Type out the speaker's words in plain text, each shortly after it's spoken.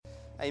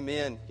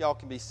Amen. Y'all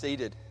can be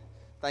seated.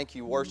 Thank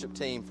you, worship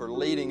team, for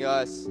leading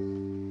us.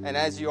 And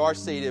as you are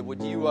seated,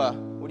 would you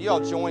all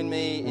join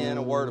me in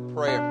a word of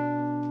prayer?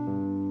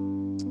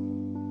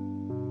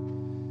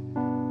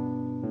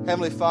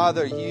 Heavenly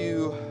Father,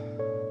 you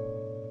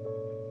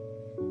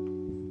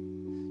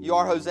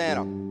are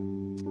Hosanna.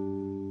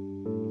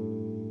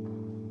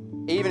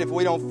 Even if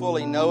we don't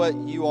fully know it,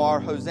 you are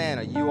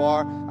Hosanna. You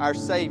are our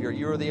Savior.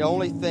 You are the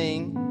only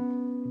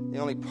thing, the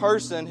only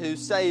person who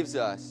saves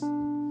us.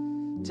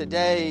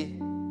 Today,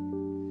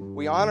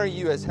 we honor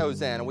you as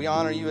Hosanna. We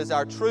honor you as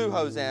our true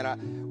Hosanna.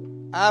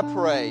 I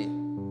pray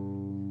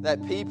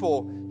that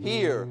people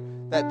here,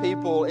 that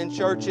people in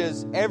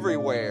churches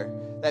everywhere,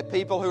 that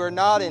people who are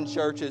not in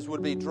churches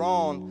would be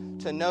drawn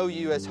to know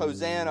you as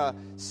Hosanna,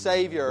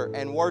 Savior,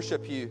 and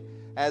worship you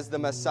as the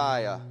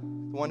Messiah,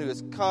 the one who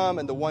has come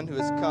and the one who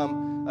has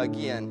come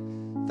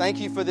again. Thank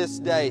you for this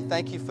day.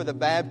 Thank you for the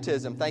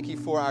baptism. Thank you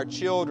for our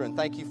children.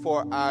 Thank you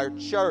for our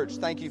church.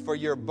 Thank you for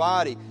your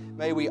body.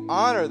 May we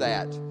honor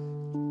that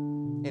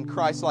in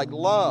Christ-like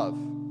love,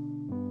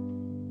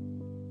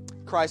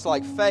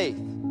 Christ-like faith,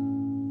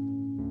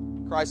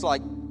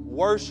 Christ-like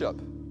worship,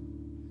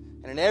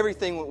 and in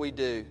everything that we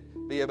do,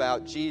 be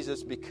about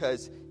Jesus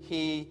because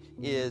He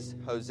is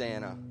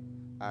Hosanna,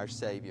 our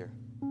Savior.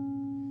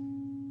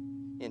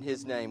 In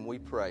His name we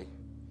pray.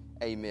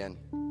 Amen.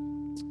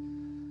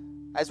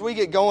 As we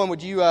get going,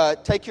 would you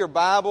take your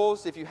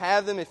Bibles, if you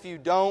have them. If you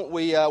don't,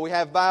 we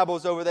have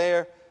Bibles over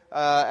there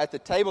at the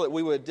table that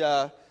we would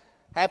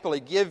happily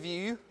give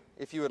you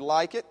if you would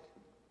like it.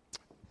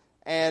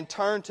 And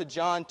turn to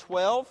John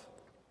 12.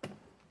 I'm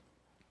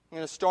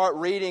going to start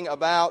reading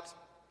about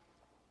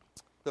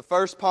the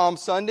first Palm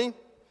Sunday.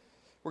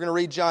 We're going to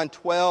read John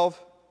 12,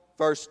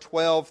 verse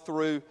 12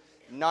 through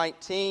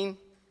 19.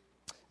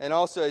 And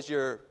also, as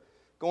you're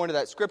going to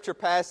that scripture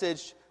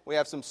passage, we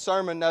have some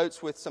sermon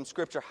notes with some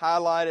scripture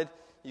highlighted.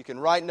 You can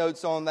write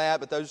notes on that,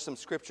 but those are some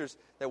scriptures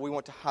that we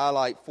want to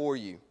highlight for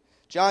you.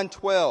 John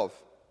 12,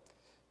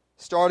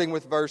 starting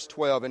with verse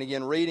 12, and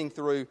again reading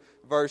through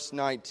verse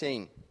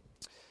 19.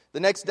 The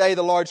next day,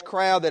 the large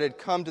crowd that had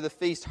come to the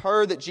feast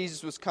heard that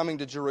Jesus was coming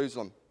to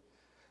Jerusalem.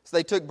 So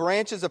they took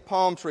branches of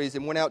palm trees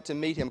and went out to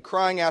meet him,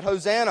 crying out,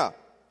 "Hosanna!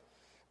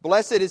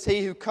 Blessed is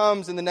he who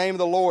comes in the name of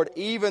the Lord,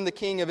 even the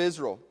King of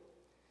Israel."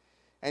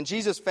 And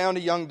Jesus found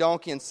a young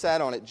donkey and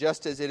sat on it,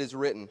 just as it is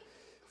written,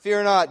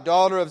 "Fear not,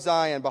 daughter of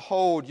Zion,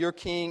 behold, your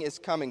king is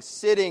coming,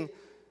 sitting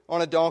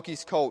on a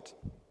donkey's colt."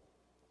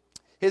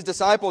 His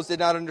disciples did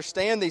not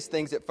understand these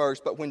things at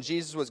first, but when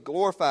Jesus was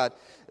glorified,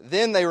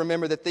 then they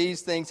remembered that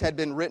these things had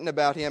been written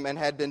about him and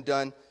had been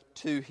done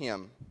to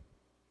him.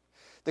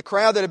 The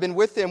crowd that had been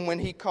with him when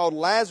he called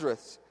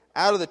Lazarus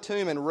out of the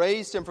tomb and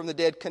raised him from the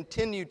dead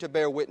continued to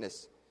bear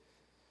witness.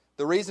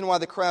 The reason why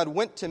the crowd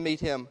went to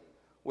meet him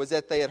was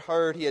that they had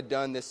heard he had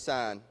done this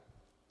sign.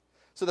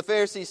 So the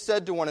Pharisees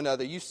said to one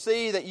another, "You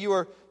see that you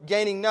are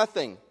gaining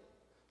nothing.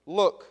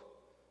 Look,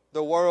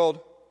 the world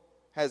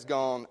has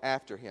gone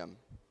after him."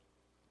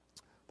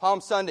 Palm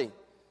Sunday,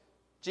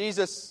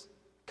 Jesus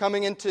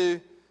coming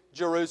into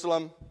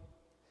Jerusalem,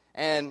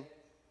 and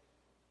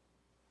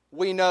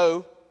we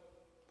know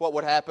what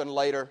would happen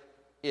later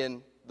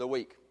in the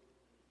week.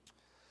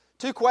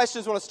 Two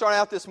questions I want to start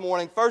out this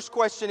morning. First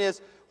question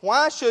is,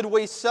 why should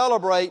we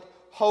celebrate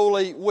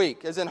Holy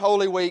Week? As in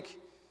Holy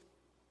Week,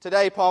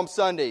 today, Palm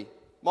Sunday,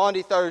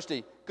 Maundy,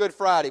 Thursday, Good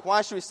Friday.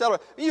 Why should we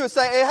celebrate? You would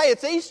say, hey,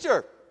 it's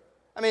Easter.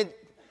 I mean,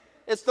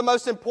 it's the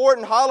most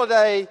important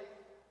holiday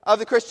of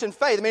the Christian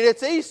faith. I mean,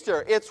 it's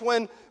Easter. It's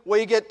when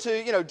we get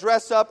to,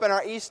 dress up in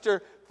our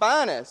Easter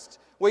finest.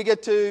 We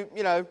get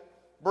to,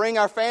 bring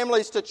our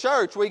families to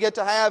church. We get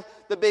to have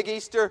the big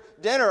Easter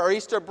dinner or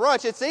Easter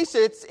brunch. It's Easter.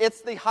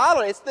 It's the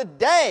holiday. It's the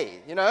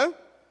day,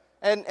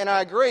 And I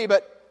agree,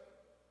 but,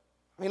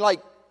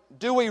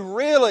 do we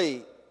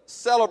really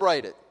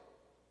celebrate it?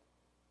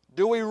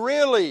 Do we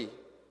really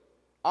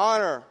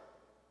honor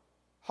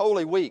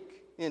Holy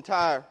Week, the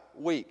entire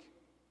week?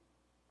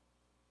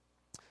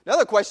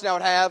 Another question I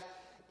would have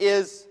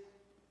is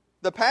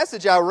the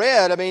passage I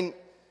read.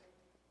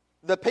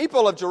 The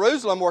people of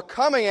Jerusalem were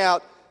coming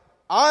out,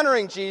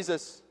 honoring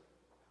Jesus,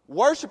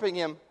 worshiping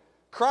Him,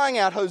 crying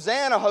out,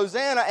 "Hosanna,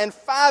 Hosanna," and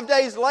 5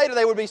 days later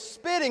they would be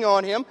spitting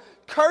on Him,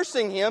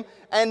 cursing Him,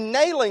 and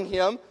nailing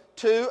Him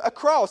to a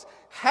cross.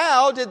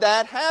 How did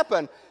that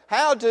happen?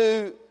 How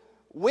do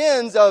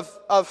winds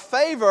of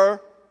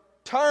favor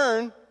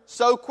turn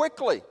so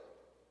quickly?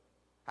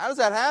 How does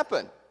that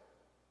happen?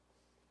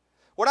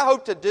 What I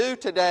hope to do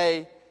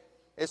today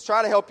is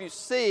try to help you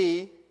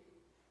see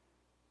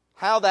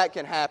how that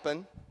can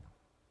happen.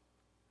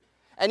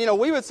 And,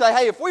 we would say,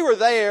 hey, if we were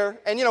there,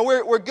 and,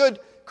 we're good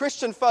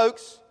Christian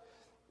folks,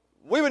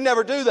 we would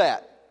never do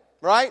that,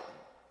 right?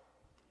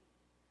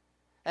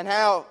 And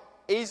how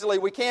easily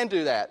we can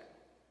do that.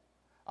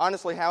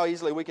 Honestly, how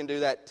easily we can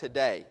do that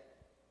today.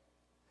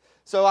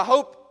 So I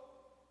hope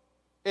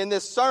in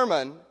this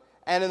sermon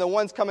and in the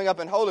ones coming up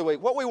in Holy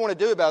Week, what we want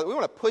to do about it, we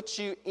want to put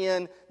you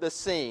in the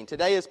scene.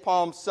 Today is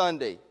Palm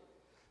Sunday.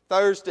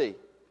 Thursday,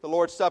 the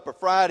Lord's Supper,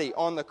 Friday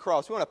on the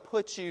cross. We want to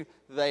put you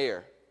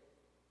there.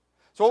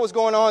 So what was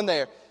going on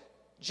there?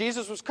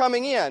 Jesus was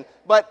coming in,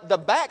 but the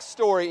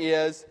backstory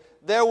is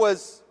there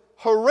was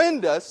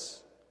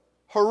horrendous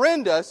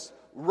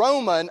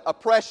Roman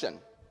oppression.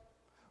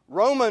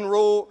 Roman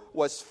rule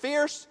was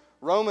fierce.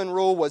 Roman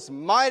rule was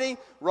mighty.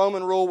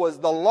 Roman rule was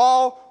the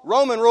law.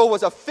 Roman rule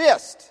was a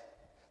fist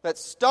that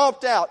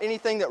stomped out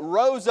anything that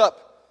rose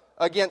up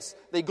against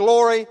the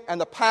glory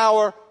and the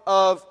power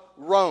of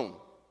Rome.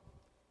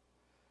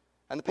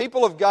 And the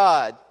people of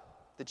God,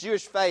 the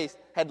Jewish faith,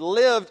 had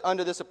lived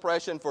under this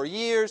oppression for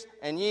years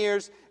and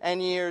years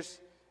and years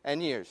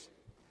and years.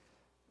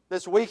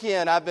 This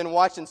weekend, I've been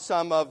watching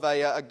some of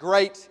a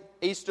great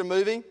Easter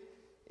movie.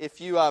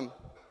 If you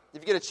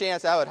get a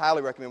chance, I would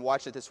highly recommend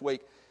watching it this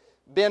week.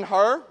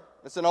 Ben-Hur.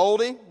 It's an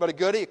oldie, but a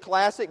goodie, a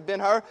classic,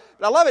 Ben-Hur.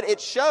 But I love it. It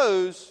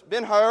shows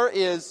Ben-Hur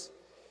is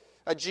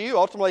a Jew.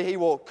 Ultimately, he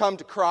will come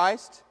to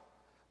Christ.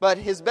 But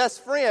his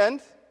best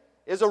friend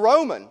is a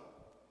Roman.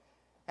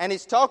 And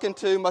he's talking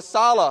to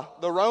Messala,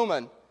 the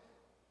Roman.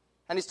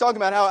 And he's talking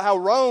about how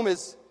Rome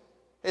is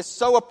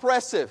so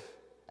oppressive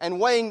and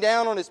weighing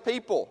down on his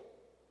people.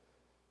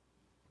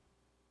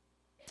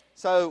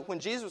 So when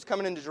Jesus was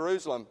coming into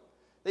Jerusalem,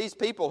 these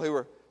people who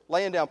were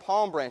laying down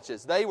palm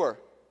branches, they were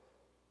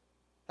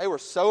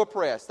so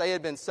oppressed. They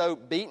had been so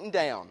beaten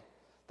down.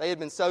 They had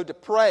been so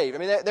depraved. I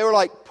mean, they were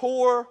like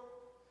poor,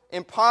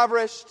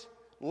 impoverished,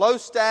 low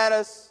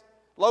status,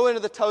 low end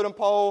of the totem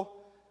pole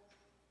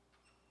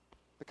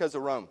because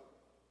of Rome.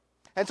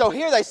 And so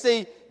here they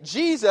see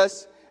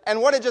Jesus,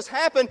 and what had just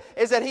happened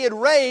is that he had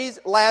raised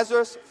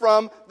Lazarus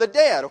from the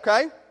dead,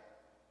 okay?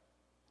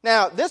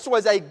 Now, this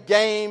was a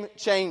game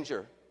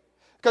changer.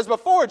 Because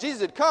before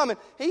Jesus had come, and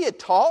he had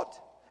taught,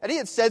 and he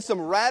had said some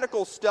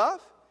radical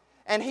stuff,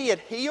 and he had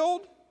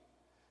healed.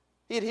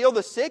 He had healed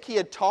the sick, he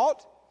had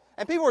taught.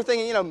 And people were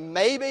thinking,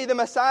 maybe the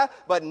Messiah.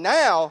 But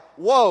now,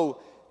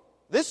 whoa,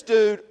 this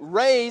dude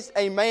raised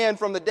a man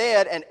from the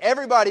dead, and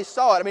everybody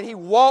saw it. I mean, he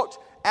walked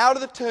out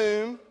of the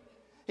tomb.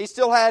 He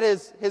still had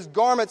his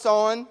garments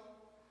on.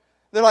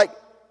 They're like,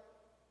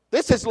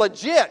 this is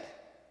legit.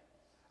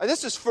 And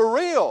this is for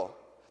real.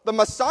 The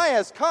Messiah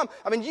has come.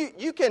 I mean,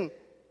 you can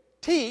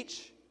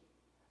teach,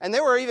 and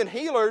there were even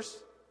healers,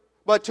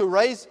 but to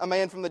raise a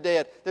man from the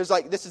dead, there's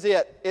like, this is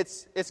it.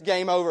 It's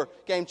game over,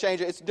 game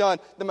changer. It's done.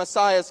 The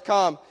Messiah has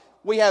come.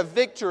 We have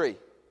victory.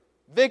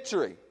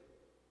 Victory.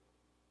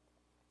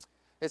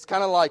 It's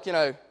kind of like,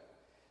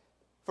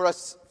 for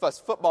us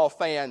football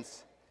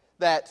fans,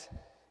 that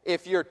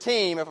if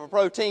a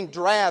pro team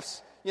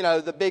drafts,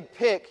 the big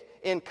pick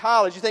in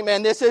college, you think,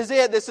 man, this is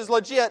it. This is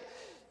legit.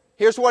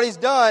 Here's what he's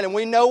done, and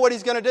we know what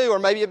he's going to do. Or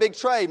maybe a big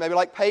trade. Maybe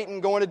like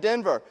Peyton going to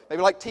Denver.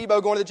 Maybe like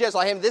Tebow going to the Jets.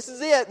 Like him, this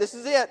is it. This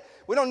is it.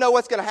 We don't know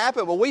what's going to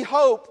happen, but we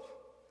hope,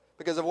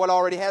 because of what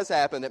already has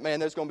happened, that, man,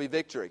 there's going to be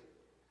victory.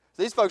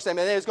 So these folks say,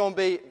 man, there's going to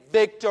be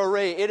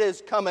victory. It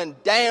is coming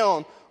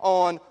down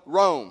on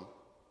Rome.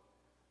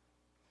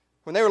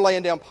 When they were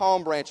laying down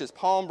palm branches,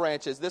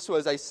 this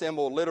was a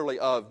symbol literally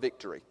of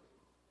victory,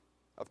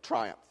 of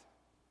triumph.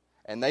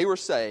 And they were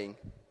saying,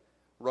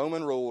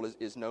 Roman rule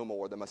is no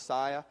more. The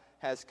Messiah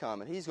has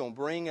come, and he's going to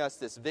bring us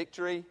this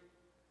victory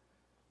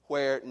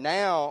where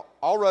now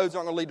all roads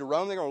aren't going to lead to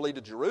Rome, they're going to lead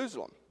to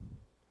Jerusalem.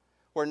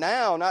 Where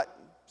now, not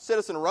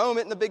citizen of Rome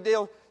isn't a big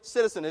deal,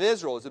 citizen of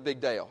Israel is a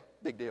big deal.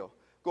 Big deal.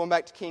 Going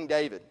back to King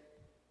David.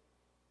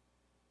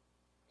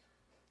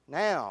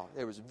 Now,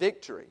 there was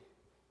victory.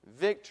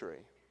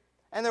 Victory.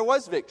 And there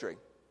was victory.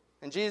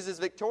 And Jesus is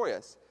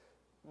victorious.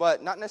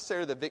 But not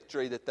necessarily the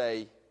victory that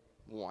they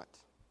want,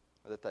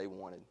 or that they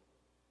wanted.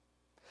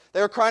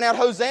 They were crying out,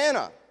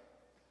 Hosanna.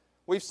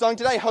 We've sung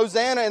today,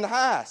 Hosanna in the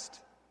highest.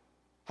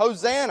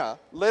 Hosanna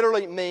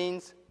literally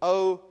means,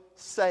 oh,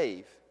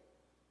 save.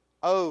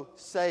 Oh,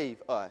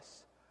 save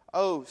us.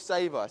 Oh,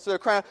 save us. So they're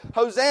crying,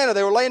 Hosanna.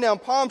 They were laying down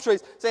palm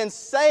trees saying,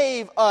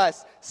 save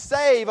us.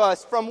 Save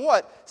us from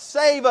what?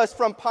 Save us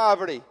from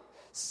poverty.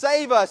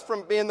 Save us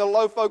from being the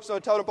low folks on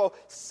the totem pole.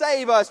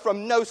 Save us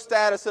from no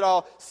status at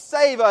all.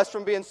 Save us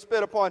from being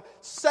spit upon.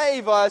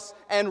 Save us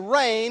and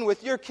reign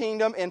with your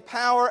kingdom in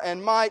power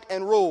and might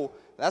and rule.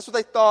 That's what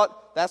they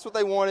thought. That's what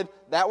they wanted.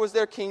 That was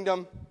their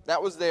kingdom.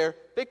 That was their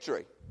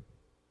victory.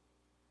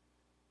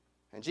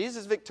 And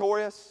Jesus is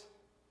victorious.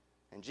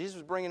 And Jesus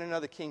was bringing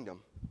another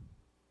kingdom.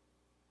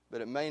 But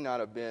it may not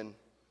have been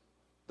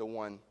the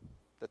one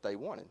that they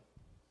wanted.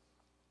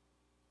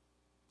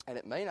 And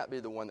it may not be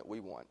the one that we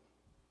want.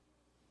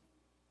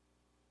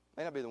 It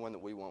may not be the one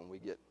that we want when we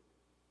get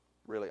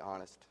really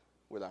honest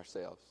with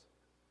ourselves.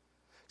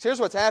 So here's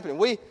what's happening.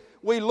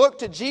 We look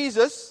to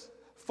Jesus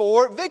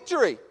for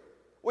victory.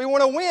 We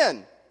want to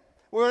win.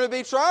 We want to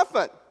be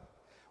triumphant.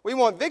 We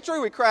want victory.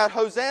 We cry out,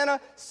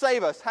 Hosanna,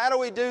 save us. How do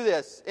we do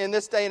this in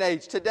this day and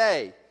age,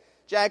 today?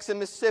 Jackson,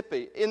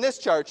 Mississippi, in this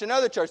church, in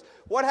other churches.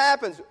 What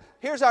happens?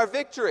 Here's our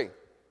victory.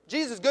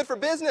 Jesus is good for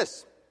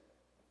business.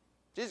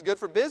 Jesus is good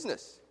for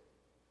business.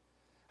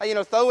 Hey,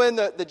 throw in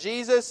the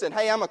Jesus and,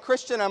 hey, I'm a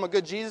Christian, I'm a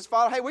good Jesus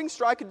follower. Hey, we can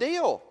strike a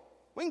deal.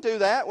 We can do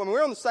that when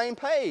we're on the same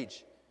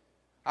page.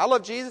 I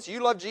love Jesus, you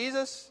love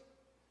Jesus.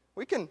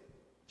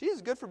 Jesus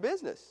is good for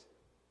business.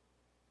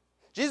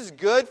 Jesus is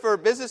good for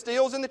business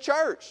deals in the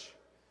church.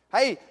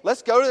 Hey,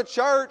 let's go to the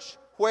church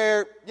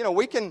where,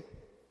 we can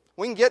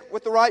get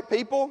with the right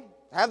people,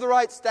 have the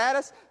right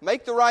status,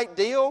 make the right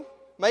deal,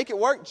 make it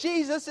work.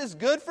 Jesus is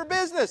good for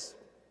business.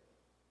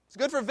 It's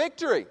good for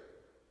victory.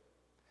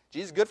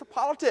 Jesus is good for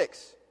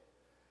politics.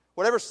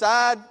 Whatever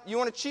side you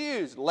want to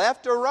choose,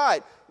 left or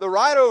right. The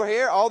right over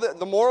here, all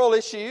the moral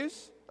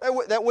issues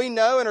that we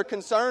know and are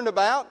concerned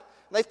about,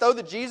 they throw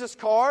the Jesus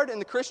card and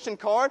the Christian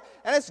card,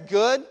 and it's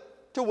good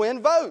to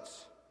win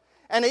votes.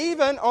 And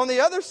even on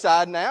the other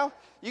side now,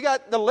 you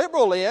got the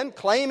liberal end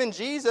claiming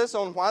Jesus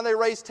on why they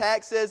raise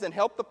taxes and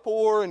help the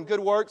poor and good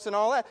works and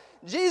all that.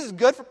 Jesus is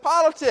good for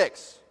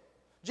politics.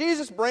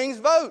 Jesus brings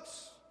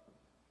votes.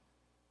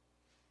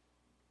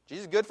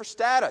 Jesus is good for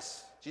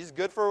status. Jesus is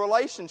good for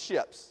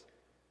relationships.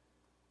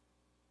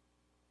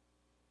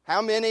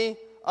 How many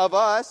of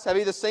us have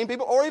either seen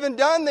people or even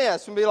done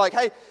this and be like,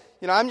 hey,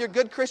 I'm your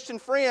good Christian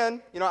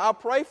friend, I'll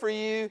pray for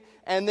you,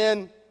 and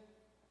then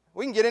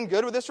we can get in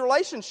good with this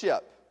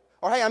relationship.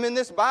 Or, hey, I'm in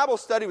this Bible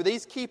study with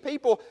these key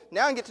people,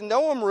 now I can get to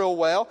know them real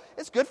well.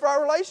 It's good for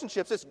our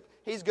relationships.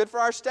 He's good for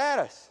our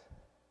status.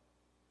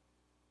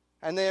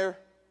 And there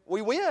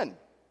we win.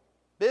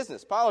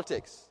 Business,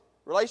 politics,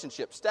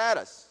 relationship,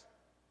 status.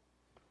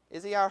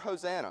 Is he our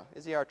Hosanna?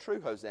 Is he our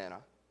true Hosanna?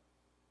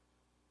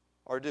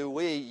 Or do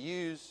we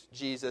use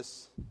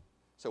Jesus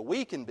so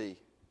we can be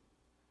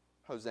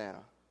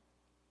Hosanna?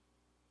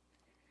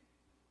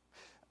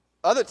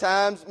 Other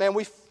times, man,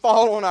 we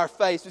fall on our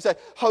face. We say,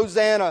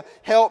 Hosanna,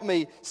 help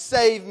me,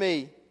 save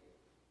me.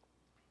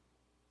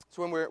 It's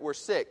when we're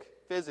sick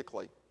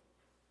physically,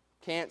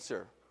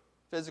 cancer,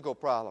 physical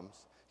problems.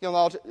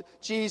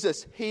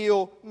 Jesus,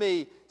 heal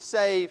me,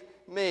 save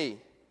me.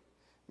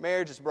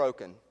 Marriage is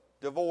broken,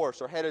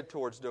 divorce or headed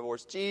towards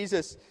divorce.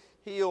 Jesus,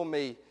 heal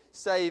me,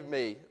 save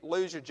me.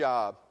 Lose your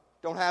job,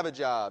 don't have a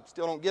job,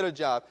 still don't get a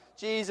job.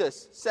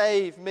 Jesus,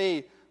 save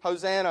me,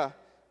 Hosanna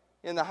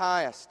in the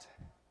highest.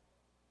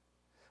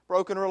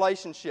 Broken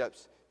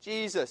relationships.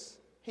 Jesus,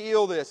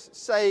 heal this,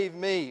 save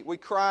me. We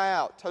cry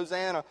out,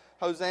 Hosanna,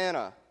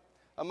 Hosanna.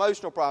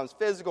 Emotional problems,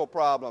 physical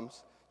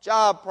problems,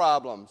 job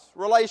problems,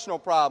 relational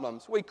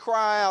problems. We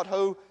cry out,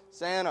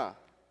 Hosanna.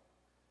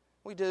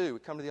 We do. We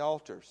come to the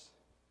altars.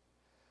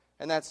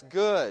 And that's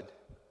good.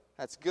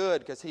 That's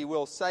good because He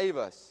will save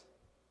us.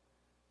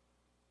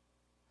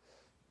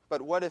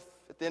 But what if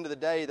at the end of the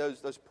day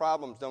those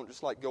problems don't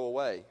just go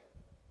away?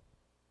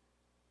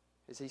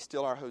 Is He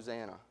still our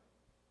Hosanna?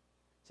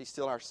 Is He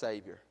still our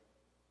Savior?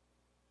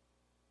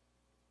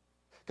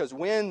 Because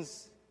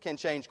winds can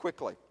change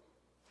quickly.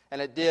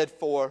 And it did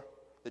for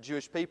the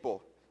Jewish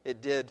people.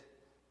 It did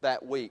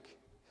that week.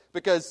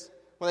 Because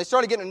when they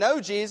started getting to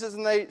know Jesus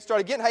and they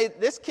started getting, hey,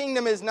 this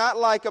kingdom is not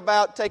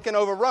about taking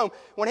over Rome.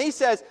 When He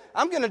says,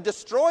 I'm going to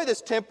destroy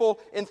this temple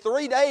in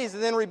 3 days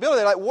and then rebuild it,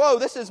 they're like, whoa,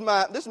 this is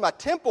my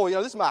temple,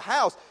 this is my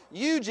house.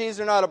 You, Jesus,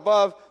 are not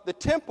above the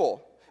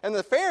temple. And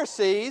the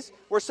Pharisees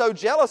were so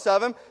jealous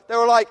of Him, they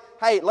were like,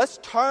 hey, let's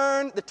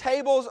turn the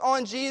tables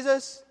on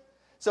Jesus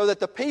so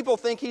that the people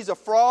think He's a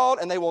fraud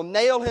and they will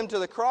nail Him to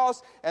the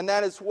cross. And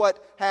that is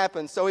what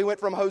happened. So He went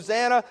from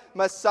Hosanna,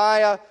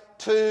 Messiah,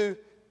 to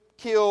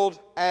killed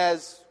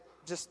as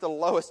just the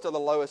lowest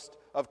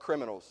of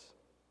criminals.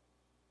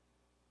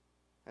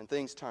 And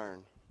things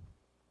turned.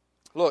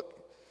 Look,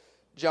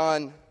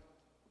 John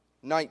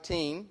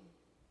 19,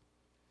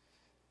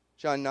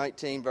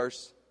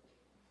 verse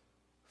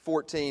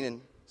 14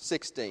 and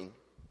 16.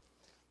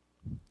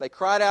 They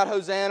cried out,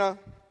 Hosanna.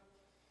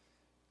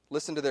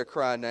 Listen to their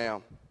cry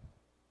now.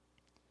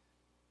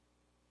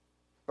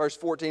 Verse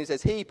 14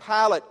 says, He,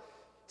 Pilate,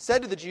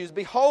 said to the Jews,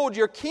 Behold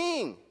your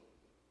king.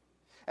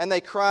 And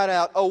they cried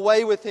out,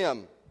 Away with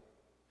him!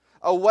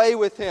 Away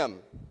with him!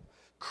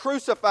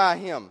 Crucify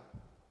him!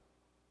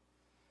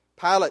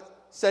 Pilate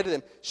said to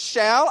them,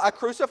 Shall I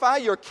crucify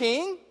your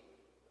king?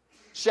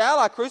 Shall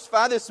I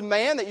crucify this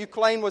man that you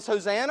claimed was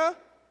Hosanna?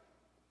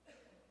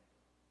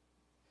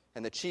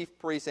 And the chief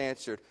priests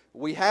answered,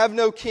 We have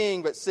no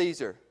king but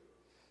Caesar.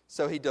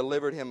 So he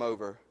delivered him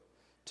over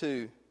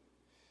to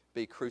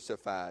be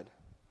crucified.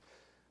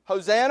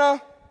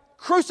 Hosanna,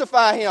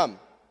 crucify him.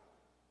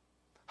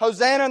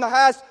 Hosanna in the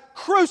highest,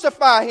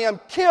 crucify him,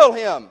 kill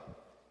him.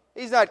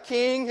 He's not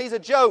king, he's a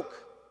joke.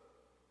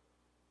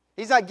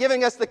 He's not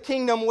giving us the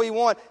kingdom we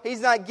want.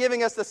 He's not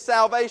giving us the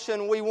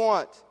salvation we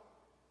want.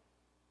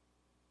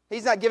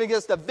 He's not giving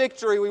us the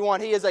victory we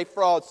want. He is a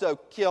fraud, so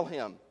kill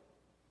him.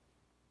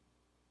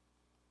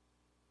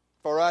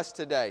 For us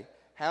today,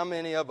 how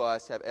many of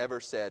us have ever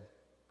said,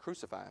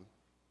 crucify him?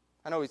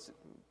 I know he's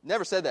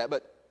never said that,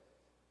 but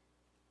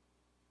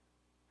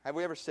have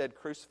we ever said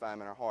crucify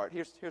him in our heart?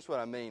 Here's what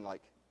I mean,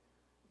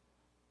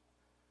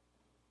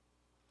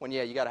 when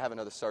you got to have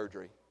another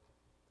surgery,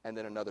 and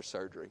then another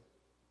surgery,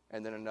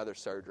 and then another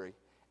surgery.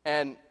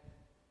 And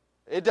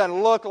it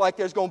doesn't look like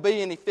there's going to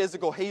be any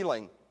physical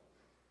healing.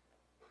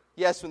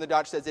 Yes, when the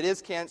doctor says it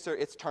is cancer,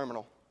 it's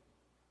terminal.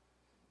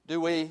 Do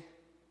we,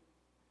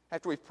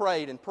 after we've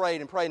prayed and prayed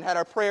and prayed and had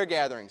our prayer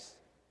gatherings,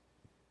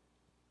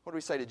 What do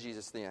we say to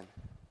Jesus then?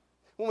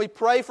 When we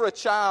pray for a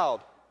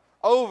child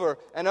over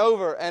and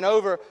over and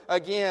over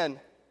again,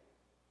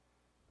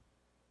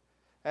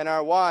 and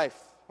our wife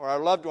or our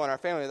loved one, our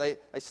family,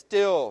 they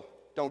still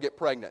don't get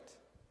pregnant,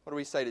 what do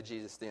we say to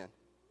Jesus then?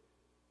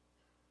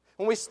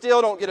 When we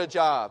still don't get a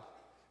job,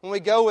 when we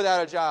go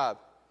without a job,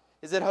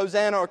 is it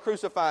Hosanna or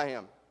crucify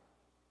Him?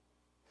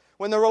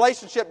 When the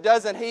relationship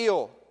doesn't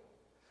heal,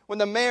 when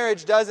the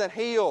marriage doesn't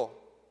heal,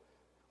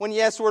 when,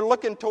 yes, we're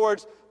looking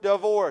towards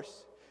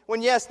divorce,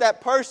 when, yes,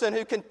 that person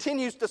who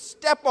continues to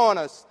step on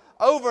us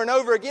over and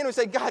over again, we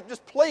say, God,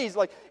 just please,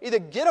 either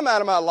get them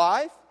out of my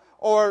life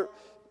or,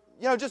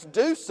 just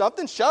do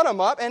something, shut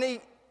them up, and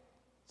He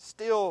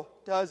still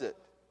does it.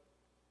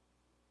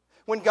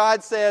 When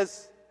God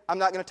says, I'm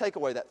not going to take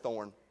away that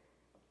thorn,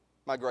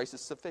 my grace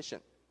is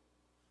sufficient.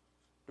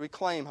 Do we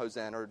claim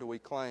Hosanna or do we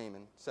claim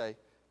and say,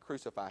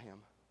 crucify Him?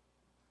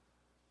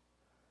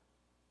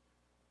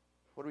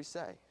 What do we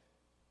say?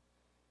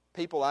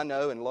 People I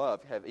know and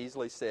love have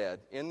easily said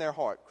in their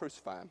heart,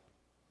 crucify Him.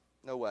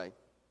 No way.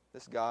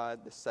 This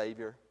God, this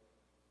Savior,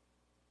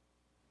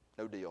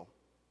 no deal.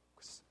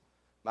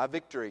 My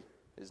victory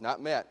is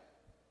not met.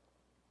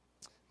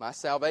 My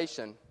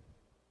salvation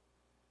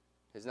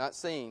is not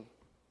seen.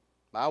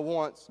 My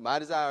wants, my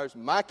desires,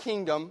 my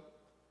kingdom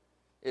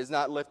is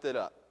not lifted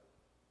up.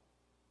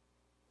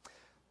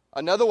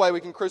 Another way we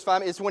can crucify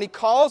Him is when He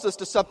calls us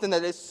to something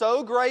that is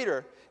so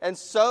greater and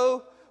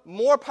so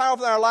more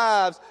powerful in our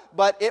lives,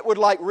 but it would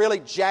really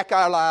jack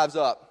our lives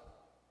up.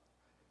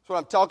 That's what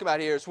I'm talking about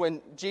here, is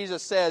when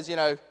Jesus says, you're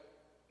going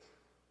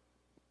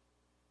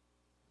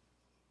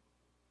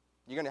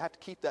to have to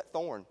keep that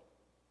thorn.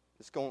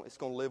 It's going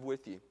to live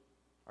with you.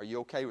 Are you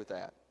okay with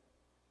that?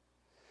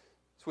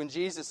 It's when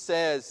Jesus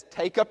says,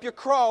 take up your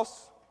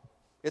cross.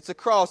 It's a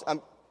cross.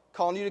 I'm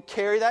calling you to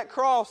carry that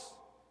cross.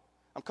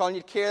 I'm calling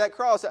you to carry that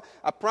cross.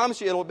 I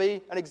promise you it'll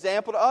be an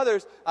example to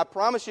others. I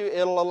promise you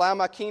it'll allow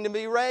my kingdom to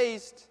be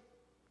raised.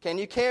 Can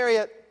you carry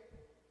it?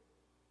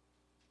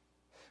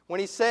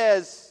 When He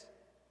says,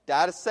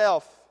 die to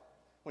self.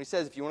 When He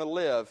says, if you want to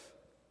live,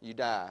 you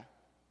die.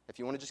 If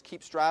you want to just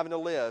keep striving to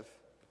live,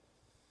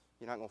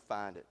 you're not going to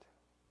find it.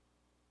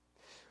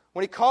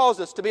 When He calls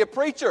us to be a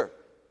preacher.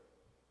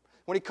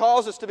 When He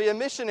calls us to be a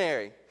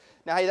missionary.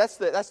 Now, hey,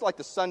 that's like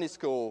the Sunday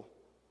school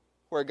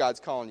where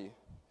God's calling you.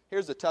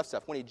 Here's the tough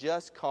stuff. When He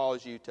just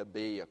calls you to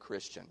be a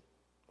Christian.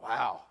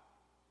 Wow.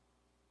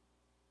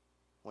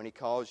 When He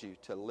calls you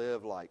to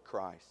live like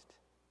Christ.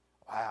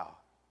 Wow.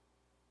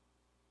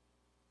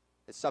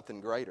 It's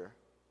something greater.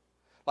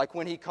 Like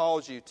when He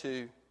calls you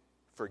to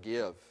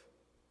forgive.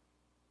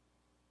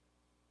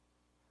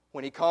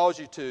 When He calls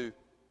you to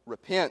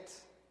repent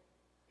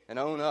and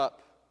own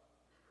up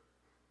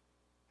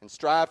and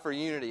strive for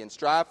unity and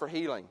strive for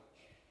healing.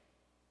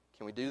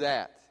 Can we do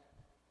that?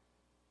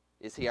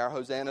 Is He our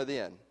Hosanna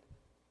then?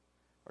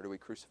 Or do we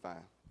crucify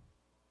Him?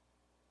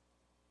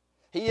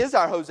 He is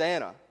our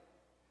Hosanna.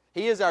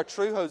 He is our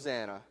true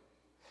Hosanna.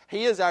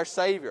 He is our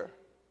Savior.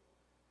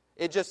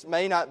 It just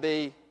may not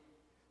be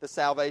the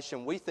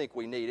salvation we think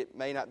we need. It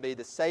may not be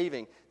the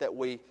saving that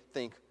we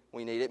think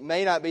we need. It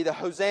may not be the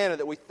Hosanna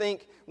that we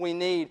think we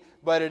need,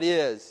 but it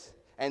is.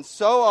 And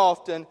so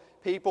often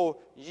people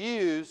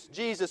use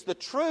Jesus, the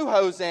true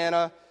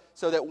Hosanna,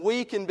 so that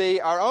we can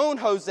be our own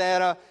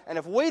Hosanna. And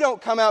if we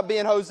don't come out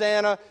being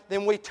Hosanna,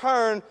 then we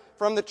turn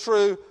from the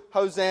true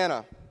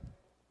Hosanna.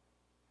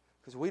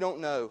 Because we don't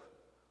know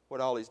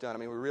what all He's done.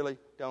 We really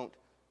don't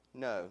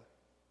know.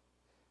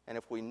 And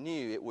if we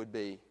knew, it would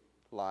be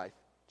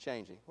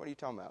life-changing. What are you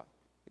talking about? What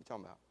are you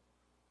talking about?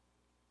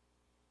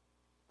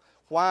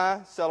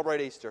 Why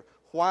celebrate Easter?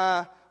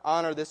 Why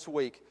honor this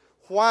week?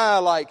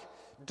 Why,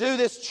 do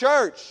this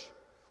church?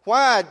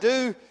 Why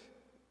do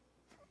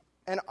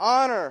and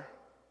honor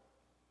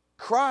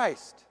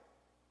Christ?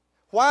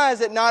 Why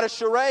is it not a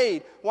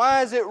charade?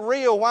 Why is it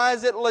real? Why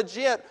is it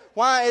legit?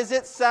 Why is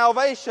it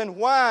salvation?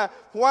 Why?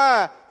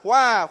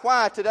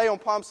 Today on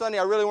Palm Sunday,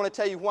 I really want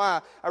to tell you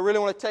why. I really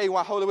want to tell you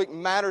why Holy Week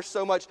matters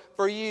so much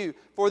for you,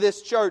 for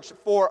this church,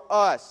 for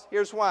us.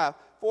 Here's why.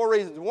 4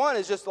 reasons. One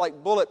is just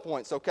like bullet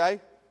points, okay?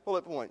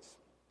 Bullet points.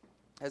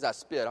 As I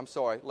spit, I'm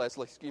sorry,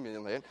 Leslie, excuse me,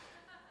 man.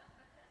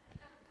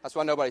 That's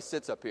why nobody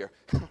sits up here.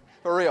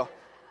 For real.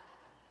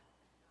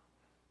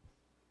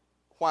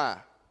 Why?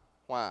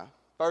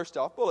 First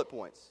off, bullet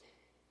points.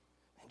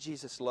 And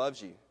Jesus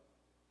loves you.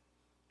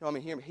 Hear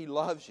me. He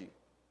loves you.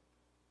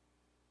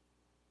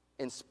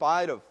 In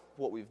spite of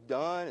what we've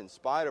done, in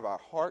spite of our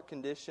heart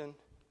condition,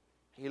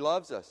 He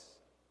loves us.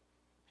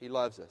 He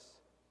loves us.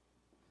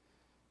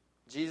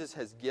 Jesus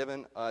has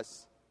given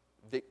us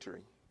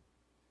victory.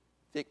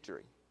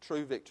 Victory.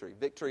 True victory.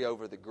 Victory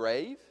over the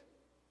grave.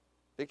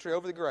 Victory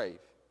over the grave.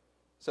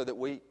 So that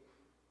we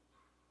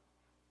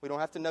don't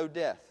have to know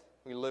death.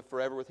 We live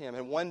forever with Him.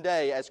 And one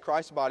day, as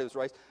Christ's body was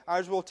raised,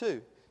 ours will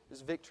too.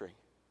 Is victory.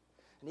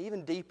 And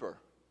even deeper,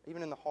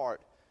 even in the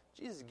heart,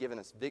 Jesus has given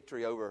us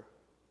victory over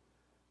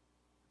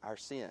our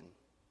sin.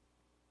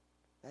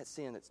 That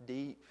sin that's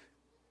deep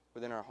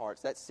within our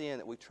hearts. That sin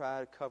that we try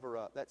to cover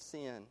up. That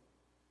sin,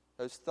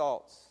 those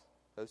thoughts,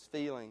 those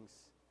feelings,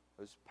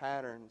 those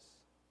patterns.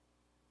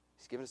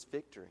 He's given us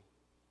victory.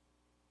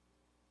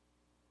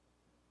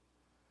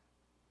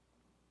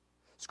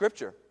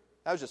 Scripture,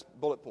 that was just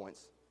bullet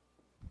points.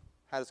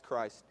 How does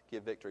Christ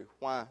give victory?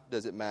 Why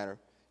does it matter?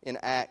 In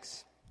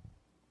Acts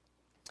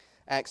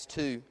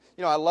 2. You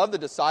know, I love the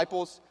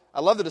disciples.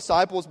 I love the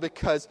disciples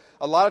because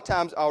a lot of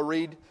times I'll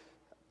read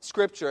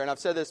Scripture, and I've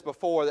said this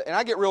before, and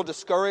I get real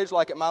discouraged,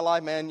 like in my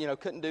life, man,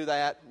 couldn't do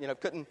that.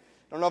 Don't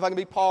know if I can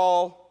be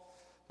Paul.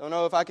 Don't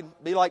know if I can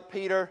be like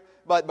Peter.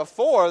 But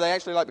before they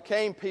actually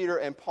became Peter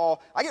and Paul,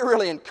 I get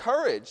really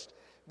encouraged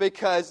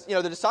because,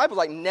 the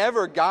disciples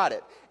never got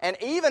it. And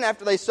even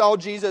after they saw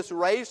Jesus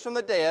raised from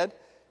the dead,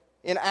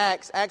 in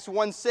Acts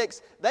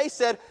 1:6, they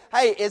said,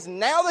 hey, is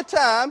now the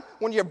time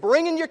when you're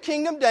bringing your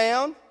kingdom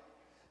down,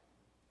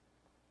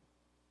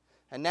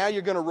 and now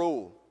you're going to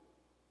rule.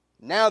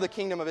 Now the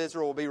kingdom of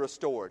Israel will be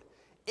restored.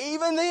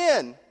 Even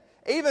then,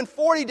 even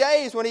 40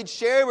 days when he'd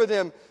shared with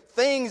them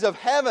things of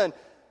heaven,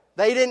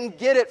 they didn't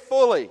get it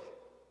fully.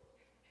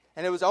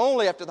 And it was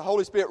only after the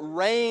Holy Spirit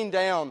rained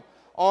down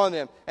on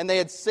them, and they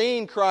had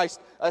seen Christ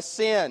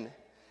ascend,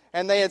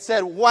 and they had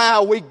said,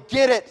 wow, we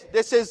get it.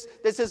 This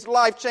is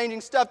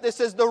life-changing stuff. This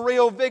is the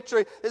real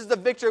victory. This is the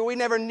victory we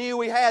never knew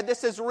we had.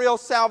 This is real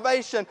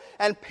salvation.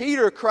 And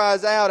Peter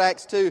cries out,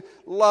 Acts 2.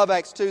 Love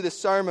Acts 2, this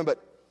sermon.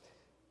 But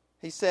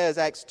he says,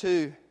 Acts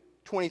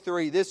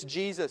 2:23, this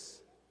Jesus,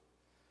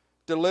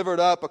 delivered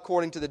up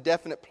according to the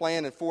definite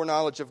plan and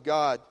foreknowledge of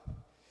God,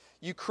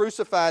 you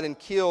crucified and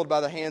killed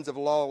by the hands of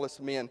lawless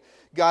men.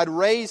 God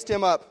raised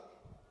him up,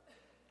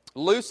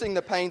 loosing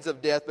the pains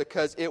of death,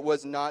 because it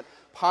was not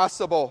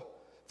possible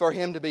for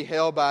him to be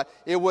held by.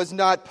 It was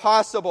not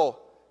possible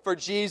for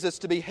Jesus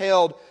to be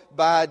held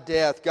by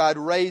death. God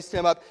raised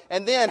him up.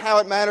 And then how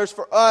it matters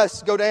for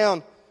us. Go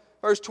down,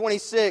 verse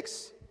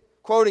 26,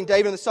 quoting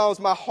David in the Psalms,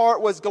 my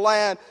heart was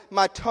glad,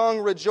 my tongue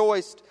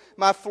rejoiced,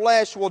 my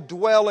flesh will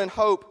dwell in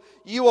hope.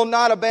 You will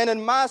not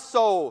abandon my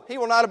soul. He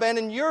will not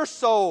abandon your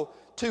soul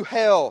to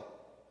hell,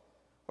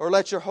 or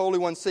let your Holy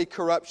One see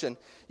corruption.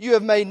 You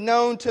have made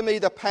known to me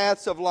the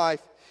paths of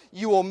life.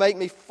 You will make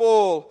me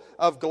full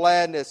of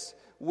gladness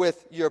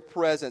with your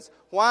presence.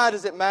 Why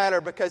does it matter?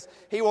 Because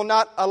He will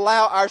not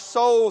allow our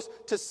souls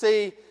to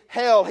see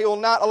hell. He will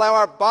not allow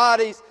our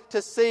bodies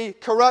to see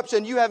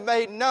corruption. You have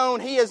made known,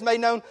 He has made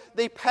known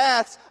the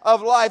paths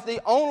of life,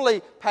 the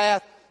only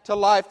path to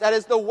life. That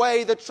is the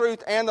way, the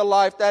truth, and the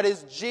life. That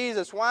is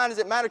Jesus. Why does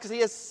it matter? Because He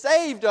has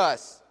saved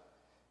us.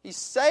 He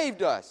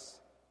saved us.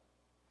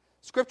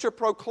 Scripture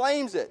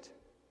proclaims it.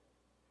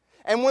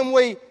 And when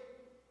we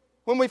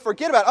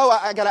forget about,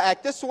 I got to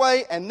act this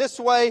way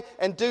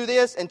and do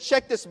this and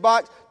check this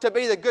box to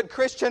be the good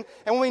Christian,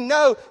 and we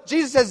know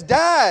Jesus has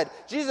died,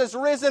 Jesus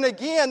has risen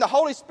again, the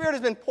Holy Spirit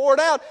has been poured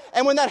out,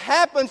 and when that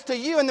happens to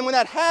you and then when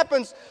that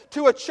happens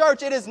to a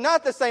church, it is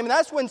not the same. And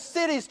that's when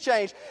cities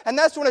change, and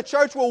that's when a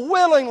church will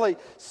willingly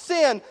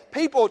send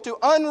people to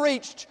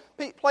unreached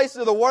places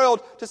of the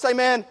world to say,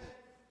 man,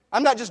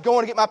 I'm not just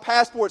going to get my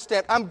passport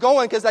stamped. I'm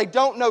going because they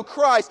don't know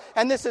Christ,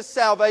 and this is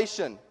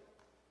salvation.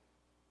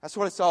 That's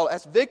what it's all.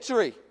 That's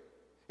victory.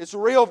 It's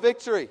real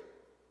victory.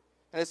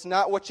 And it's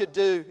not what you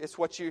do. It's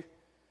what you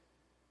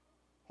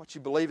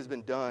believe has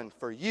been done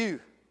for you.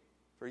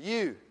 For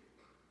you.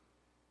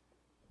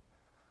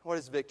 What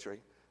is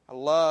victory? I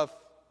love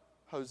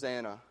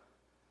Hosanna.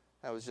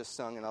 That was just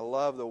sung, and I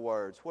love the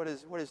words. What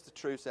is the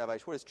true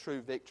salvation? What is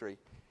true victory?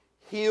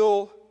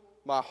 Heal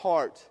my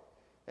heart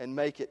and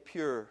make it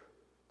pure,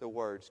 the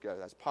words go.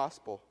 That's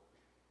possible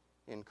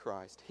in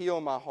Christ.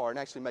 Heal my heart and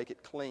actually make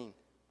it clean.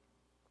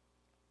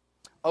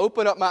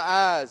 Open up my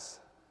eyes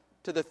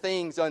to the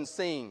things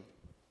unseen.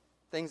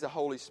 Things the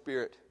Holy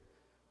Spirit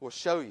will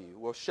show you,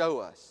 will show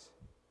us.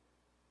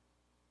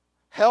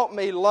 Help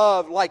me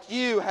love like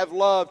you have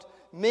loved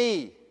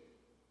me.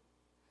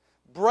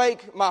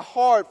 Break my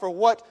heart for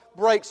what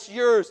breaks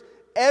yours.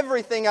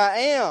 Everything I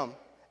am,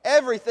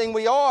 everything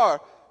we are,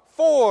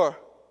 for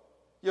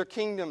your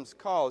kingdom's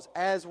cause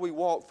as we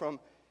walk from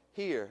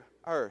here,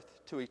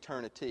 earth, to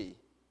eternity.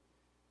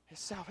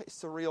 It's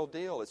the real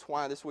deal. It's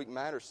why this week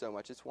matters so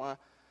much. That's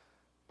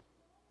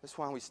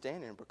why we stand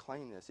here and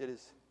proclaim this. It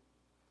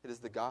is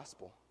the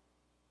gospel.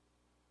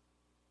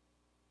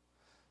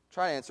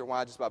 Try to answer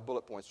why just by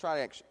bullet points.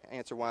 Try to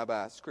answer why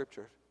by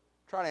Scripture.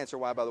 Try to answer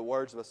why by the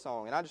words of a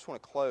song. And I just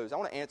want to close. I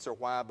want to answer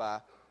why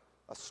by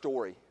a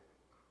story,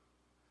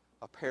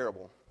 a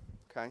parable.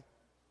 Okay?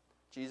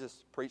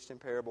 Jesus preached in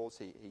parables.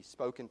 He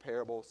spoke in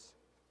parables.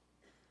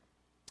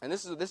 And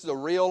this is a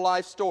real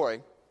life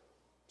story.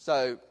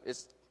 So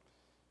it's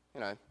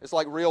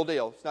like real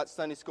deal. It's not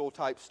Sunday school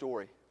type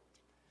story.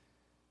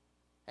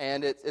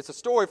 And it's a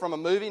story from a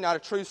movie, not a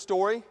true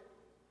story.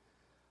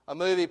 A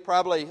movie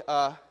probably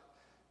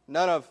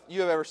none of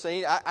you have ever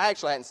seen. I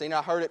actually hadn't seen it.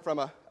 I heard it from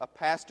a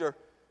pastor,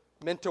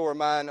 mentor of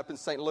mine up in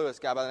St. Louis,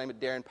 a guy by the name of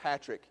Darren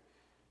Patrick.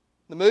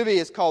 The movie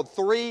is called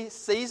 3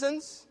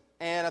 Seasons,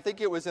 and I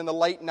think it was in the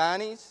late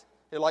 90s.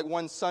 It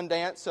won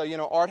Sundance, so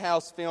art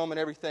house film and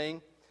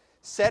everything.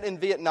 Set in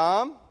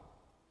Vietnam.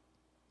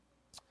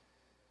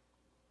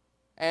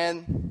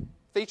 And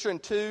featuring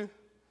two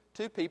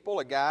people,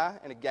 a guy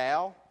and a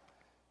gal.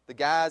 The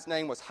guy's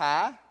name was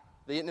Hai,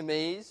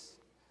 Vietnamese.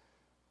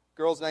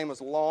 Girl's name was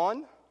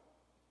Lon.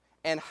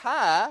 And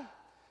Hai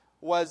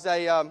was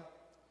a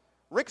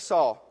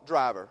rickshaw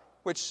driver,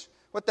 which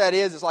what that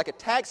is like a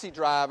taxi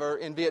driver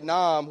in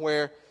Vietnam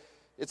where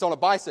it's on a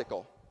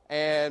bicycle.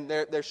 And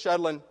they're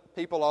shuttling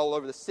people all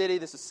over the city.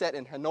 This is set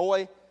in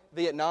Hanoi,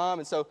 Vietnam.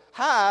 And so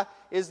Hai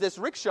is this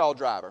rickshaw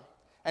driver.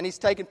 And he's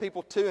taking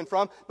people to and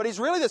from. But he's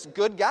really this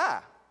good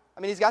guy. I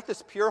mean, he's got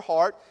this pure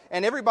heart.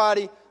 And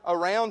everybody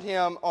around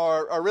him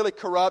are really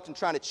corrupt and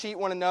trying to cheat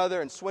one another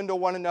and swindle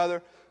one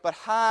another. But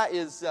Hai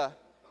is,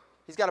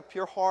 he's got a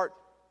pure heart.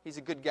 He's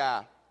a good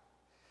guy.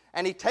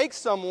 And he takes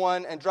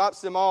someone and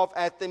drops them off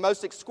at the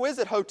most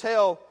exquisite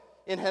hotel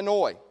in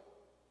Hanoi.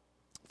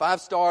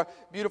 5-star,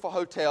 beautiful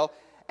hotel.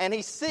 And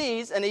he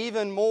sees an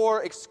even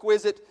more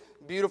exquisite,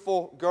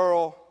 beautiful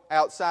girl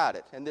outside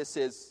it. And this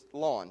is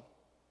Lon.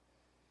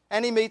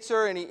 And he meets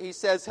her and he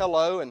says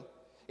hello. And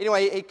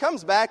anyway, he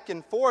comes back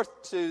and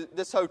forth to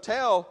this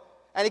hotel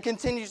and he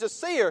continues to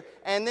see her.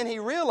 And then he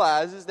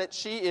realizes that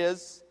she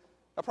is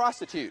a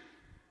prostitute.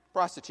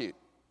 Prostitute.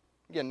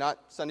 Again, not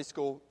Sunday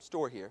school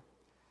story here.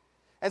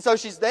 And so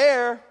she's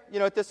there,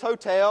 at this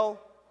hotel,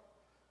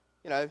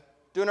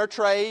 doing her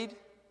trade.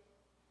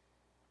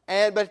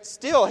 But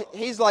still,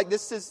 he's like,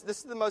 this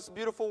is the most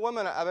beautiful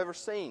woman I've ever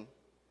seen.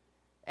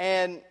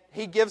 And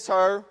he gives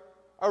her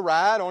a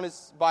ride on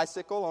his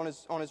bicycle,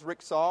 on his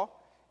rickshaw.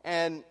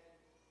 And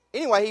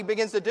anyway, he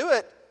begins to do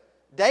it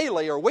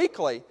daily or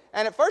weekly.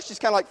 And at first she's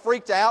kind of like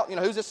freaked out,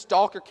 who's a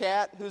stalker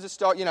cat, who's a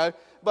stalker,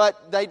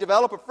 But they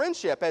develop a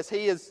friendship as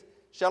he is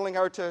shuttling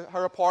her to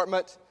her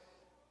apartment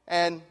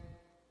and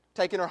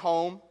taking her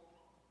home.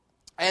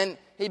 And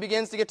he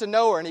begins to get to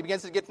know her, and he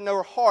begins to get to know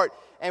her heart.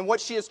 And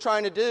what she is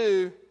trying to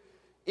do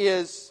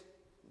is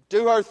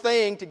do her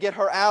thing to get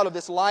her out of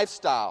this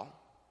lifestyle.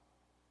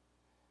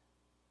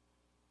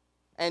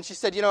 And she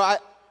said,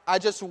 I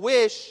just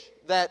wish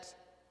that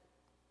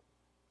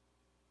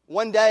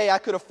one day I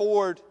could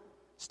afford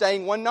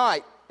staying one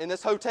night in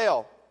this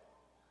hotel.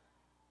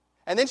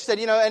 And then she said,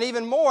 and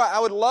even more, I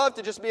would love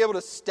to just be able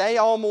to stay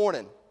all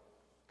morning.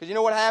 Because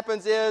what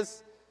happens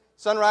is,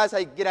 sunrise,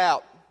 hey, get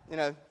out.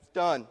 It's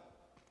done.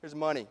 Here's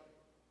money.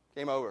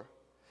 Game over.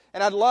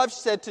 And I'd love, she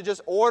said, to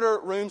just order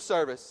room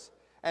service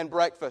and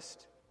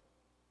breakfast.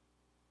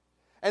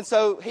 And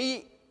so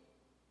he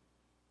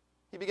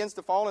begins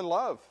to fall in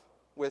love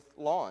with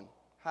Lon.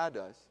 Hai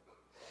does.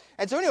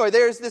 And so anyway,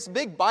 there's this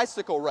big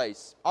bicycle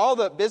race. All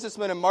the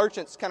businessmen and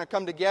merchants kind of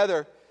come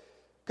together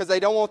because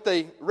they don't want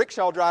the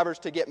rickshaw drivers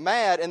to get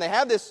mad. And they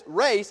have this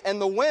race, and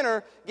the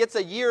winner gets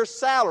a year's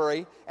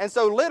salary. And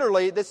so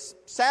literally, this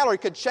salary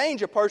could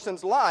change a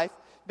person's life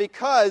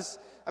because,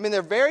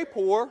 they're very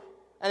poor.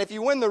 And if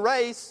you win the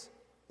race,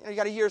 you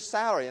got a year's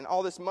salary and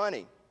all this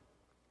money.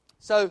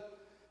 So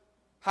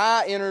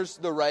Hai enters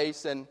the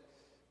race. And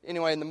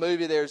anyway, in the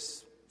movie,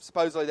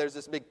 supposedly there's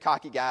this big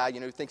cocky guy,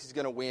 who thinks he's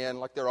going to win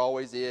like there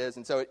always is.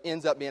 And so it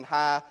ends up being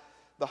Hai,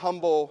 the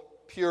humble,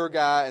 pure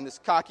guy, and this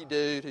cocky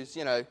dude who's,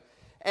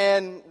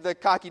 and the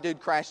cocky dude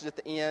crashes at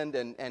the end,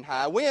 and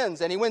Hai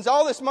wins. And he wins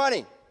all this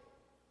money.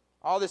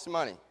 All this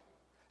money.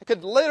 It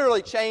could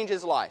literally change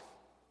his life.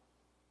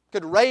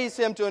 Could raise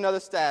him to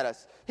another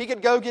status. He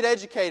could go get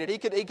educated. He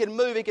could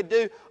move. He could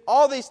do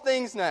all these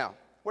things now.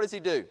 What does he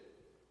do?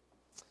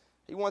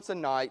 He wants a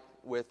night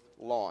with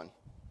Lon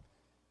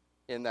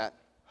in that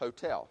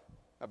hotel.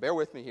 Now, bear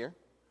with me here.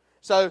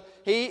 So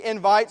he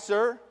invites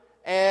her,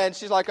 and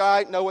she's like, all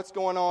right, know what's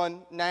going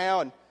on now,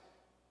 and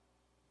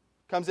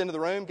comes into the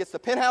room, gets the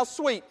penthouse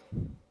suite.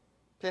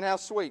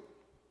 Penthouse suite.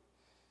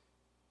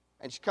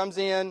 And she comes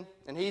in,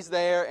 and he's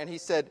there, and he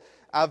said,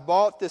 I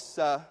bought this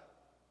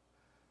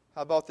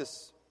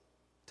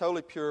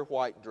totally pure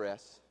white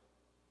dress,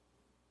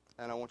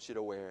 and I want you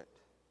to wear it.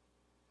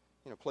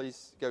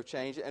 Please go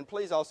change it, and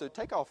please also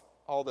take off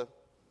all the,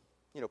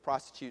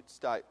 prostitute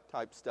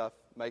type stuff,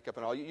 makeup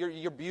and all.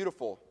 You're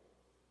beautiful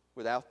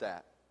without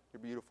that.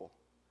 You're beautiful.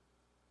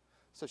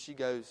 So she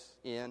goes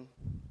in,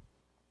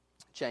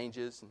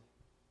 changes, and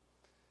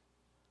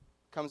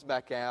comes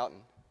back out,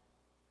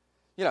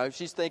 and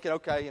she's thinking,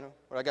 okay,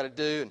 what I got to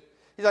do. And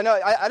he's like, no,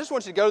 I just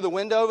want you to go to the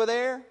window over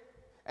there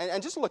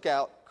and just look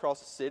out across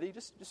the city.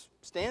 Just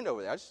stand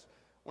over there. I just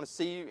want to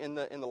see you in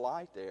the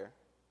light there.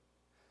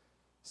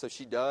 So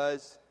she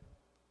does.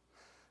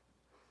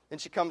 Then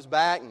she comes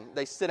back, and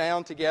they sit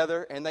down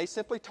together, and they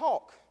simply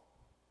talk.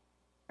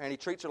 And he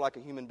treats her like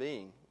a human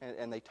being,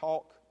 and they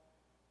talk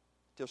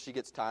till she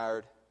gets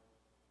tired.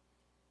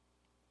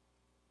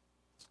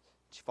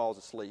 She falls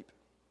asleep.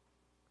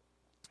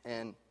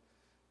 And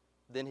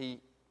then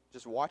he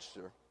just watched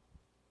her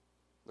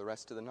the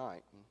rest of the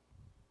night.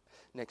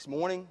 Next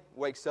morning,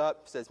 wakes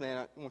up, says, man,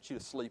 I want you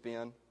to sleep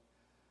in.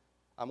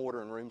 I'm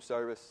ordering room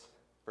service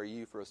for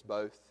you, for us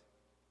both.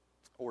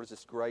 Orders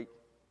this great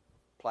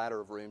platter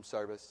of room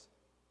service.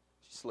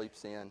 She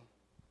sleeps in.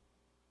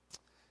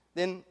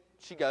 Then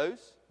she goes,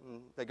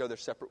 and they go their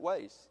separate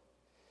ways.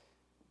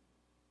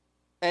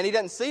 And he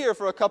doesn't see her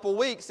for a couple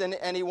weeks,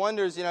 and he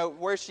wonders,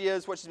 where she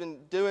is, what she's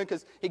been doing,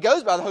 because he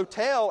goes by the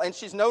hotel, and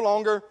she's no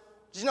longer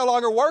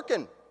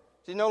working.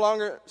 She's no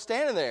longer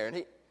standing there,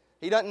 and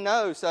he doesn't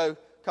know. So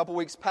a couple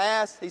weeks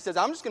pass. He says,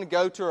 I'm just going to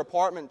go to her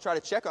apartment and try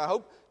to check on her. I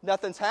hope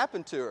nothing's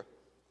happened to her.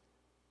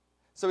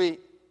 So he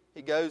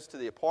goes to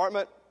the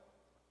apartment,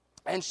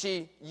 and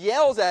she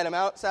yells at him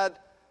outside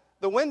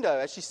the window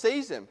as she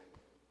sees him.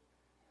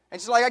 And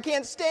she's like, I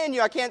can't stand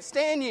you, I can't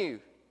stand you.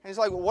 And he's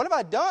like, well, what have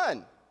I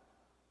done?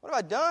 What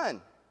have I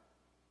done?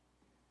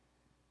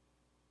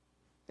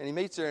 And he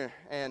meets her,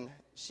 and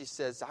she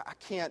says, I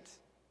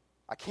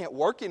can't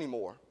work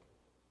anymore.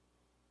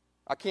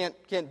 I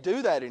can't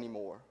do that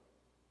anymore.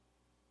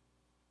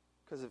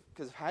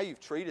 Because of how you've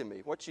treated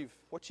me, what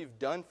you've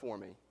done for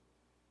me,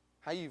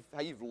 how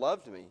you've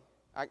loved me.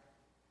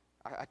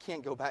 I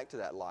can't go back to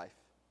that life.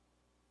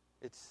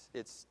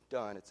 It's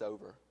done. It's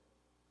over.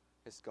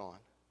 It's gone.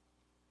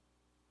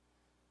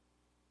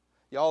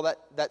 Y'all,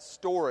 that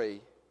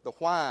story, the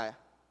why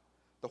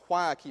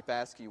I keep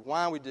asking you,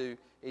 why we do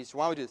Easter,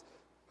 why we do this,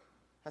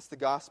 that's the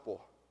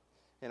gospel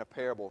in a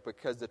parable.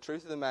 Because the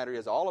truth of the matter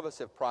is, all of us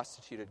have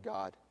prostituted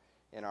God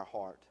in our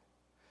heart.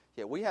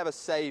 Yet we have a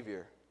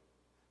Savior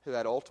who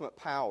had ultimate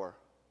power,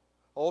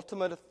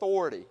 ultimate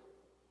authority,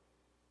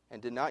 and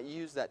did not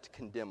use that to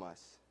condemn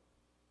us,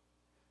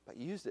 but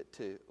used it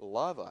to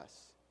love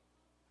us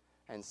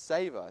and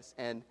save us.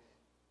 And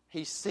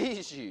He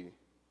sees you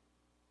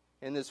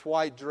in this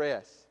white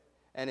dress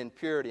and in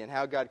purity and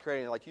how God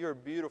created you. Like, you're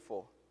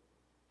beautiful,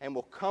 and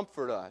will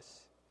comfort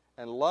us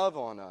and love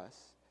on us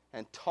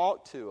and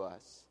talk to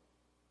us.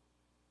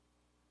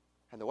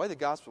 And the way the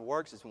gospel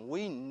works is when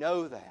we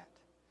know that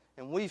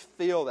and we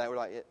feel that, we're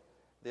like,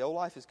 the old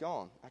life is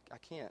gone. I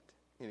can't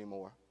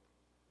anymore.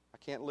 I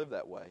can't live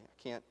that way.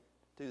 I can't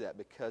do that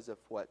because of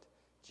what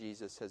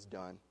Jesus has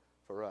done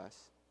for us.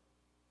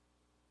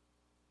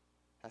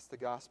 That's the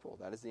gospel.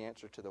 That is the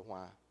answer to the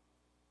why.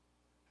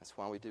 That's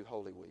why we do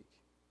Holy Week.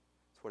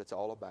 That's what it's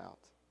all about.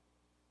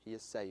 He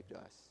has saved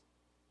us.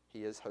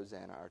 He is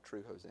Hosanna, our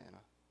true Hosanna.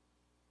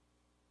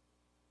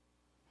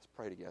 Let's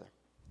pray together.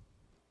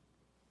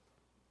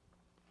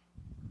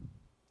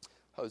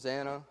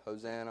 Hosanna,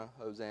 Hosanna,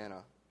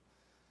 Hosanna.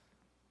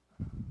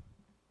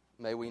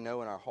 May we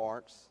know in our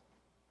hearts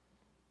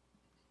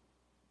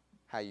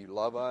how you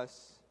love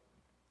us,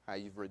 how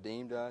you've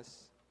redeemed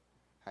us,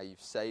 how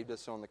you've saved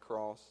us on the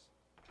cross.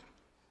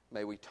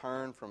 May we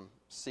turn from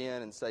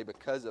sin and say,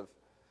 because of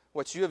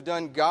what you have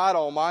done, God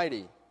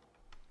Almighty,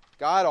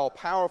 God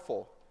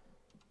All-Powerful,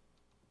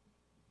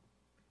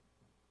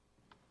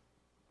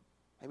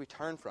 may we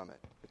turn from it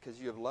because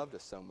you have loved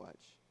us so much,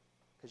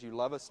 because you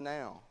love us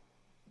now.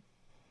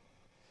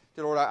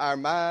 Dear Lord, our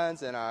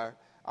minds and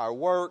our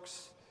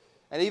works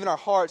and even our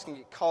hearts can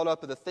get caught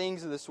up in the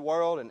things of this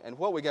world and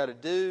what we got to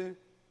do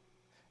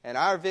and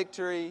our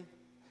victory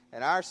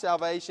and our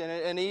salvation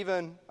and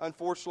even,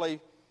 unfortunately,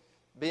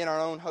 being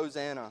our own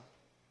Hosanna.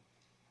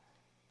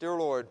 Dear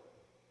Lord,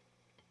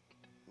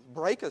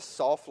 break us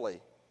softly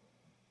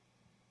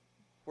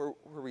where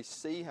we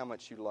see how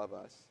much you love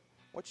us.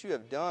 What you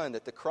have done,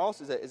 that the cross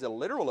is a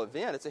literal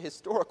event. It's a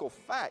historical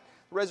fact.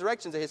 The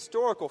resurrection is a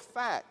historical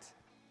fact.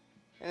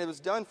 And it was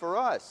done for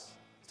us.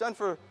 It's done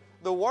for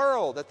the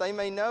world, that they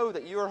may know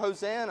that you are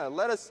Hosanna.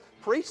 Let us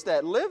preach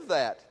that, live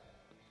that.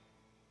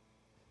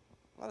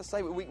 Let us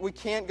say we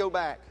can't go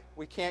back.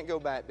 We can't go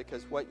back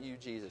because what you,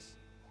 Jesus,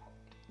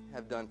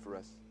 have done for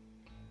us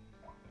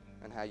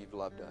and how you've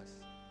loved us.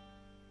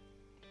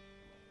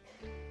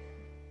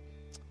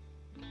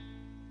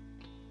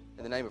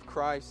 In the name of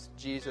Christ,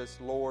 Jesus,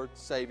 Lord,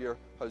 Savior,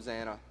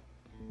 Hosanna.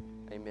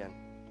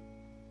 Amen.